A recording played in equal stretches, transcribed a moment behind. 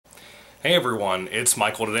Hey everyone, it's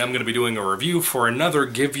Michael. Today I'm going to be doing a review for another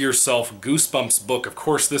Give Yourself Goosebumps book. Of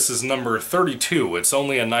course, this is number 32. It's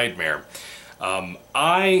Only a Nightmare.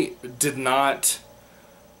 I did not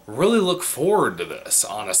really look forward to this,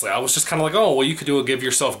 honestly. I was just kind of like, oh, well, you could do a Give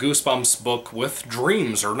Yourself Goosebumps book with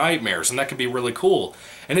dreams or nightmares, and that could be really cool.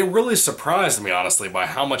 And it really surprised me, honestly, by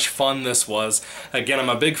how much fun this was. Again, I'm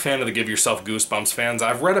a big fan of the Give Yourself Goosebumps fans.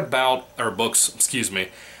 I've read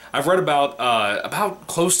I've read about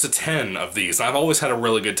close to 10 of these. I've always had a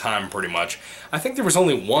really good time, pretty much. I think there was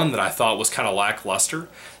only one that I thought was kind of lackluster,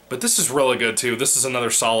 but this is really good too. This is another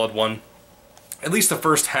solid one. At least the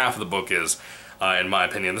first half of the book is, in my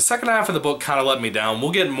opinion. The second half of the book kind of let me down.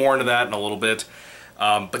 We'll get more into that in a little bit.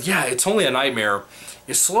 But yeah, It's Only a Nightmare.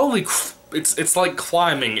 It's like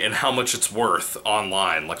climbing in how much it's worth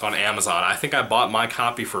online, like on Amazon. I think I bought my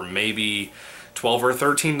copy for maybe $12 or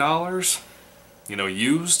 $13. You know,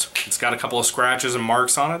 used. It's got a couple of scratches and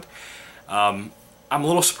marks on it. I'm a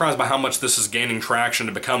little surprised by how much this is gaining traction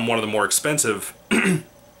to become one of the more expensive and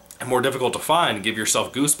more difficult to find Give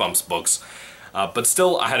Yourself Goosebumps books. But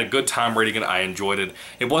still, I had a good time reading it. I enjoyed it.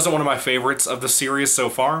 It wasn't one of my favorites of the series so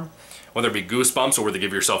far, whether it be Goosebumps or the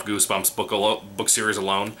Give Yourself Goosebumps book series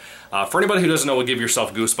alone. For anybody who doesn't know what Give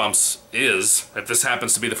Yourself Goosebumps is, if this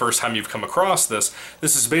happens to be the first time you've come across this,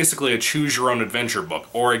 this is basically a choose-your-own-adventure book,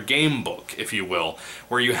 or a game book, if you will,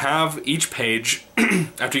 where you have each page,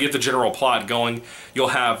 after you get the general plot going, you'll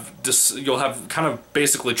have kind of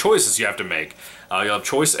basically choices you have to make. You'll have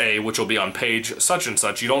choice A, which will be on page such and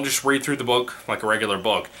such. You don't just read through the book like a regular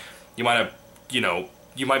book. You might have,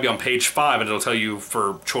 you might be on page 5 and it'll tell you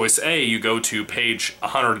for choice A, you go to page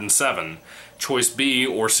 107. Choice B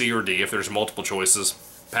or C or D, if there's multiple choices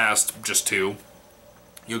past just 2,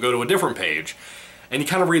 you'll go to a different page. And you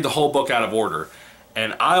kind of read the whole book out of order.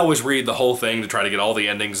 And I always read the whole thing to try to get all the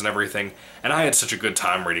endings and everything. And I had such a good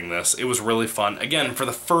time reading this. It was really fun. Again, for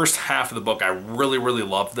the first half of the book, I really, really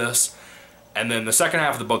loved this. And then the second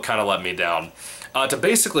half of the book kind of let me down. To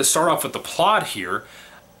basically start off with the plot here,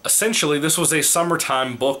 essentially, this was a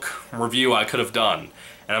summertime book review I could have done,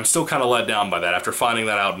 and I'm still kind of let down by that after finding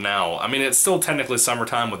that out now. I mean, it's still technically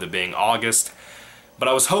summertime with it being August, but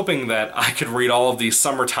I was hoping that I could read all of these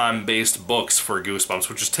summertime-based books for Goosebumps,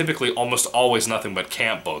 which is typically almost always nothing but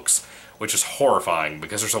camp books, which is horrifying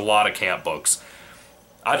because there's a lot of camp books.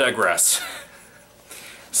 I digress.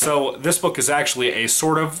 So this book is actually a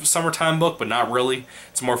sort of summertime book, but not really.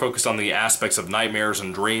 It's more focused on the aspects of nightmares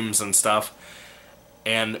and dreams and stuff.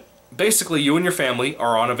 And basically, you and your family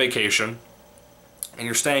are on a vacation, and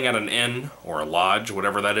you're staying at an inn or a lodge,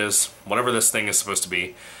 whatever that is, whatever this thing is supposed to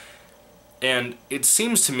be. And it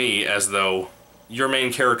seems to me as though your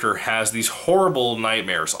main character has these horrible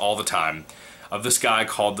nightmares all the time of this guy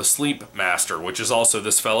called the Sleep Master, which is also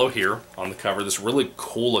this fellow here on the cover, this really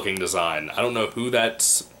cool looking design. I don't know who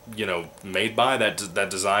that's, made by, that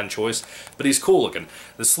design choice, but he's cool looking.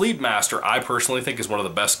 The Sleep Master, I personally think, is one of the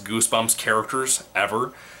best Goosebumps characters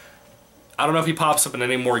ever. I don't know if he pops up in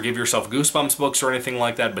any more Give Yourself Goosebumps books or anything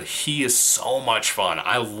like that, but he is so much fun.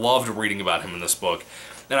 I loved reading about him in this book,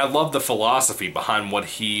 and I love the philosophy behind what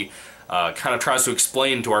he kind of tries to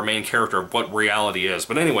explain to our main character what reality is.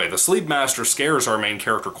 But anyway, the Sleep Master scares our main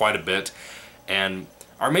character quite a bit, and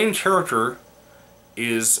our main character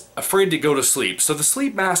is afraid to go to sleep. So the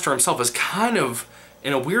Sleep Master himself is kind of,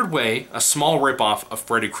 in a weird way, a small ripoff of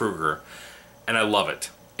Freddy Krueger, and I love it.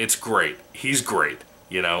 It's great. He's great.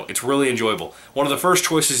 It's really enjoyable. One of the first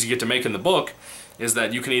choices you get to make in the book is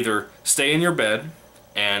that you can either stay in your bed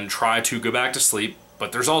and try to go back to sleep,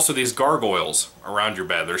 but there's also these gargoyles around your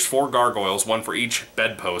bed. There's 4 gargoyles, one for each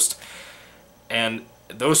bedpost, and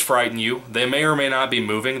those frighten you. They may or may not be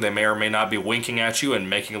moving. They may or may not be winking at you and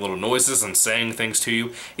making little noises and saying things to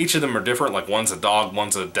you. Each of them are different, like one's a dog,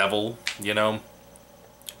 one's a devil,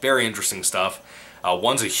 Very interesting stuff.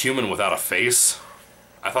 One's a human without a face.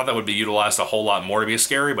 I thought that would be utilized a whole lot more to be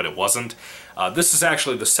scary, but it wasn't. This is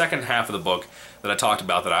actually the second half of the book that I talked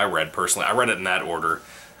about that I read personally. I read it in that order.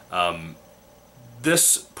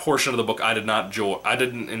 This portion of the book I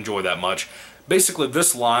didn't enjoy that much. Basically,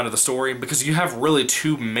 this line of the story, because you have really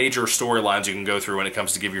 2 major storylines you can go through when it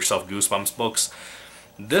comes to Give Yourself Goosebumps books.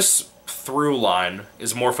 This through line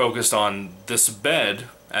is more focused on this bed,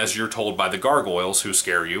 as you're told by the gargoyles who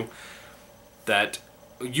scare you, that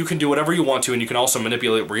you can do whatever you want to, and you can also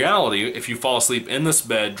manipulate reality if you fall asleep in this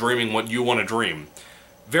bed dreaming what you want to dream.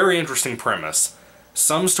 Very interesting premise.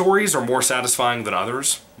 Some stories are more satisfying than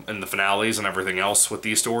others, and the finales and everything else with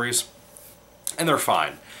these stories, and they're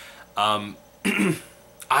fine.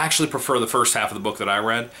 I actually prefer the first half of the book that I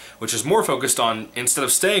read, which is more focused on, instead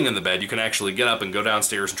of staying in the bed, you can actually get up and go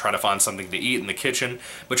downstairs and try to find something to eat in the kitchen,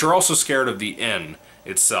 but you're also scared of the inn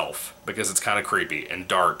itself, because it's kind of creepy and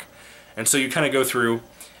dark. And so you kind of go through,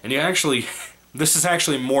 and you actually, this is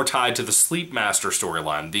actually more tied to the Sleep Master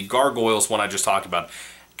storyline. The Gargoyles one I just talked about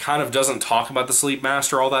kind of doesn't talk about the Sleep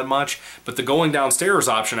Master all that much, but the going downstairs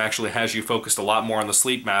option actually has you focused a lot more on the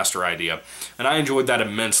Sleep Master idea, and I enjoyed that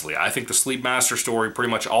immensely. I think the Sleep Master story, pretty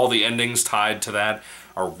much all the endings tied to that,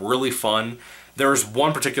 are really fun. There's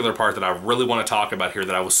one particular part that I really want to talk about here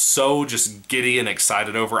that I was so just giddy and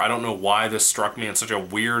excited over. I don't know why this struck me in such a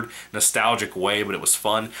weird, nostalgic way, but it was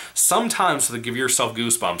fun. Sometimes to give yourself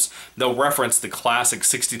goosebumps, they'll reference the classic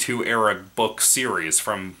 62 era book series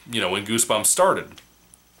from, when Goosebumps started.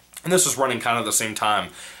 And this was running kind of the same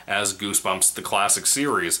time as Goosebumps, the classic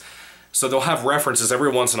series. So they'll have references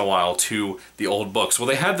every once in a while to the old books. Well,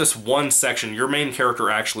 they had this one section, your main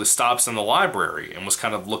character actually stops in the library and was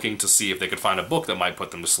kind of looking to see if they could find a book that might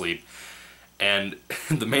put them to sleep. And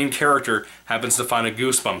the main character happens to find a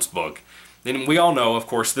Goosebumps book. And we all know, of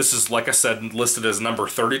course, this is, like I said, listed as number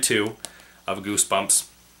 32 of Goosebumps.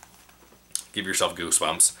 Give yourself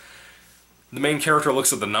goosebumps. The main character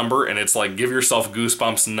looks at the number and it's like, give yourself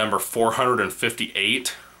goosebumps number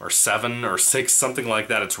 458 or 7 or 6, something like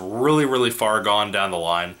that. It's really, really far gone down the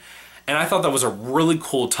line. And I thought that was a really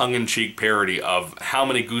cool tongue-in-cheek parody of how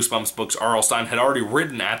many Goosebumps books R.L. Stine had already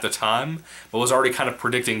written at the time, but was already kind of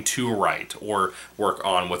predicting to write or work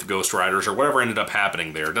on with ghostwriters or whatever ended up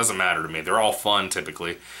happening there. It doesn't matter to me. They're all fun,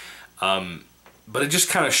 typically. But it just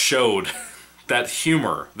kind of showed that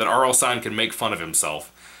humor that R.L. Stine can make fun of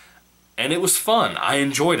himself. And it was fun. I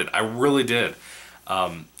enjoyed it. I really did.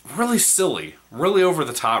 Really silly, really over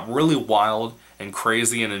the top, really wild and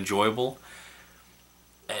crazy and enjoyable.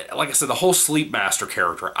 And like I said, the whole Sleep Master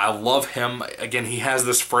character, I love him. Again, he has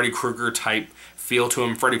this Freddy Krueger type feel to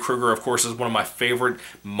him. Freddy Krueger, of course, is one of my favorite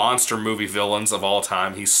monster movie villains of all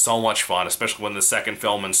time. He's so much fun, especially when the second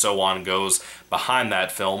film and so on goes behind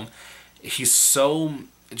that film. He's so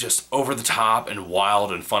just over the top and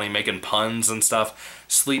wild and funny, making puns and stuff.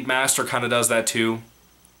 Sleep Master kind of does that too.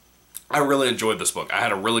 I really enjoyed this book. I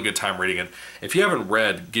had a really good time reading it. If you haven't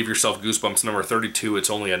read Give Yourself Goosebumps number 32, It's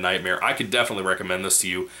Only a Nightmare, I could definitely recommend this to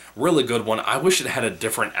you. Really good one. I wish it had a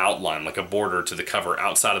different outline, like a border to the cover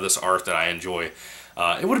outside of this art that I enjoy.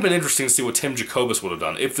 It would have been interesting to see what Tim Jacobus would have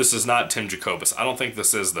done, if this is not Tim Jacobus. I don't think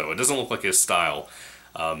this is, though. It doesn't look like his style.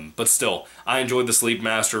 But still, I enjoyed the Sleep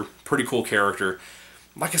Master. Pretty cool character.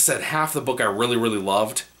 Like I said, half the book I really, really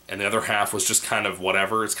loved, and the other half was just kind of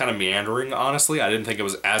whatever. It's kind of meandering, honestly. I didn't think it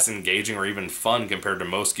was as engaging or even fun compared to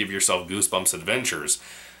most Give Yourself Goosebumps adventures.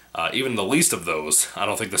 Even the least of those. I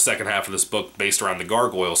don't think the second half of this book, based around the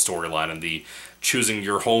Gargoyle storyline and the choosing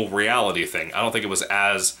your whole reality thing, I don't think it was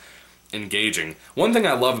as engaging. One thing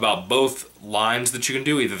I love about both lines that you can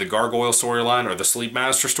do, either the Gargoyle storyline or the Sleep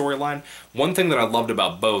Master storyline, one thing that I loved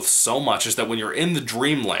about both so much is that when you're in the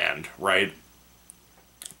dreamland, right,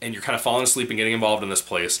 and you're kind of falling asleep and getting involved in this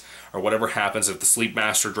place, or whatever happens if the Sleep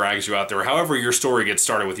Master drags you out there, or however your story gets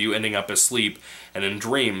started with you ending up asleep and in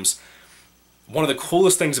dreams, one of the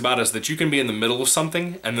coolest things about it is that you can be in the middle of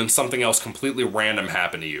something, and then something else completely random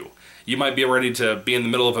happen to you. You might be ready to be in the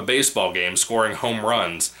middle of a baseball game, scoring home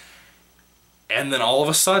runs, and then all of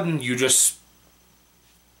a sudden, you just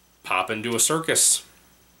pop into a circus,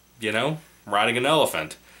 riding an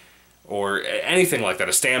elephant. Or anything like that,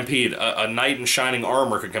 a stampede, a knight in shining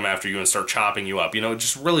armor could come after you and start chopping you up.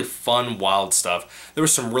 Just really fun, wild stuff. There were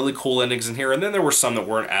some really cool endings in here, and then there were some that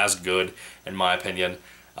weren't as good, in my opinion.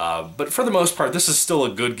 But for the most part, this is still a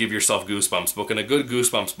good Give Yourself Goosebumps book, and a good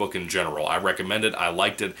Goosebumps book in general. I recommend it. I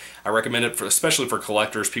liked it. I recommend it, especially for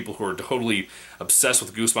collectors, people who are totally obsessed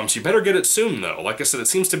with Goosebumps. You better get it soon, though. Like I said, it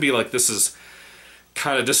seems to be like this is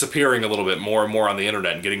kind of disappearing a little bit more and more on the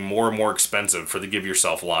internet and getting more and more expensive for the Give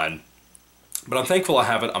Yourself line. But I'm thankful I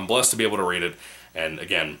have it. I'm blessed to be able to read it. And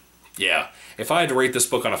again, yeah, if I had to rate this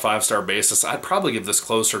book on a 5-star basis, I'd probably give this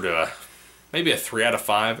closer to maybe a 3 out of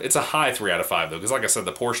 5. It's a high 3 out of 5, though, because like I said,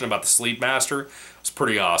 the portion about the Sleep Master was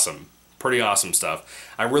pretty awesome. Pretty awesome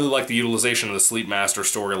stuff. I really like the utilization of the Sleep Master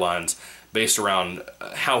storylines based around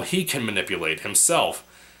how he can manipulate himself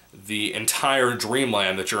the entire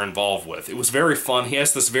dreamland that you're involved with. It was very fun. He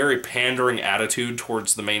has this very pandering attitude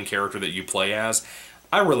towards the main character that you play as.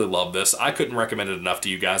 I really love this. I couldn't recommend it enough to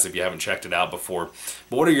you guys if you haven't checked it out before.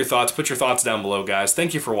 But what are your thoughts? Put your thoughts down below, guys.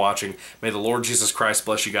 Thank you for watching. May the Lord Jesus Christ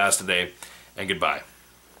bless you guys today, and goodbye.